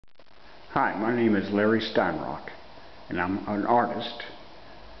Hi, my name is Larry Steinrock, and I'm an artist,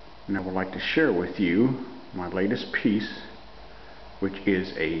 and I would like to share with you my latest piece, which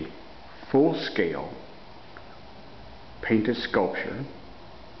is a full-scale painted sculpture.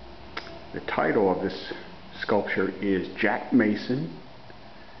 The title of this sculpture is Jack Mason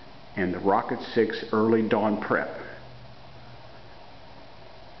and the Rocket 6 Early Dawn Prep.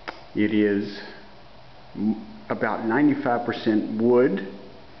 It is about 95% wood,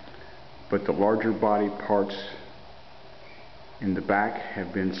 but the larger body parts in the back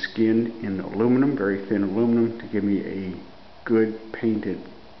have been skinned in aluminum, very thin aluminum, to give me a good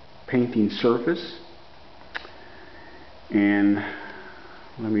painting surface. And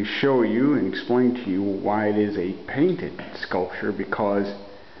let me show you and explain to you why it is a painted sculpture, because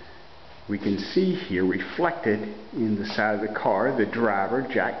we can see here reflected in the side of the car the driver,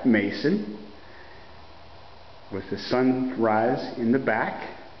 Jack Mason, with the sunrise in the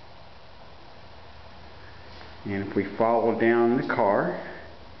back. And if we follow down the car,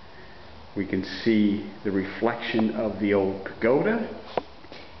 we can see the reflection of the old pagoda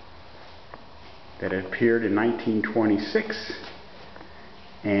that appeared in 1926,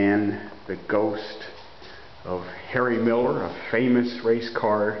 and the ghost of Harry Miller, a famous race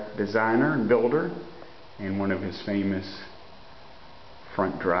car designer and builder, and one of his famous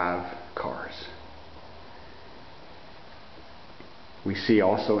front drive cars. We see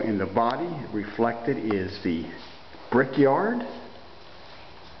also in the body reflected is the brickyard.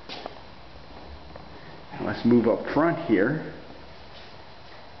 Now let's move up front here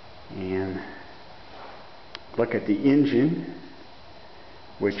and look at the engine,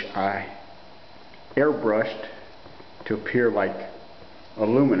 which I airbrushed to appear like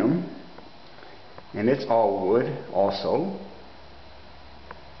aluminum, and it's all wood also.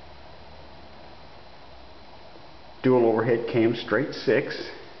 Dual overhead cam, straight 6,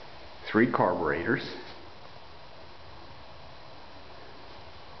 3 carburetors.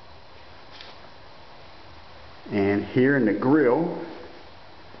 And here in the grille,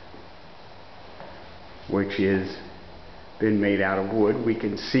 which is been made out of wood, we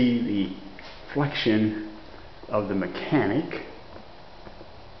can see the flexion of the mechanic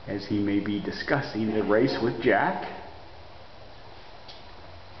as he may be discussing the race with Jack.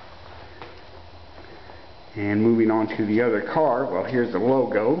 And moving on to the other car, well, here's the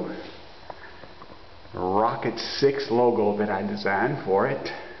logo, the Rocket 6 logo that I designed for it.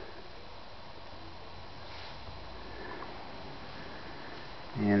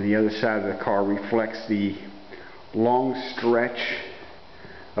 And the other side of the car reflects the long stretch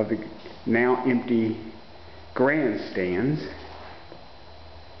of the now empty grandstands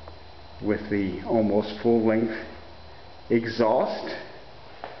with the almost full-length exhaust,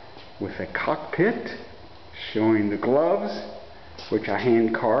 with a cockpit showing the gloves, which I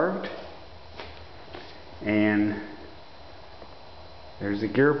hand carved, and there's a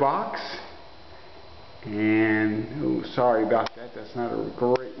gearbox, and oh, sorry about that, that's not a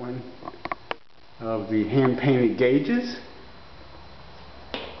great one, of the hand painted gauges.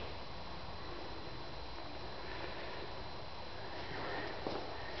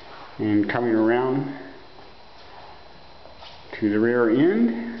 And coming around to the rear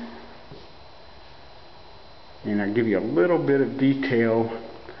end, and I'll give you a little bit of detail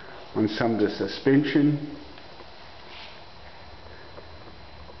on some of the suspension,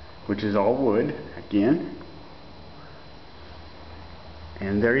 which is all wood again.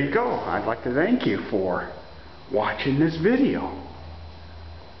 And there you go. I'd like to thank you for watching this video.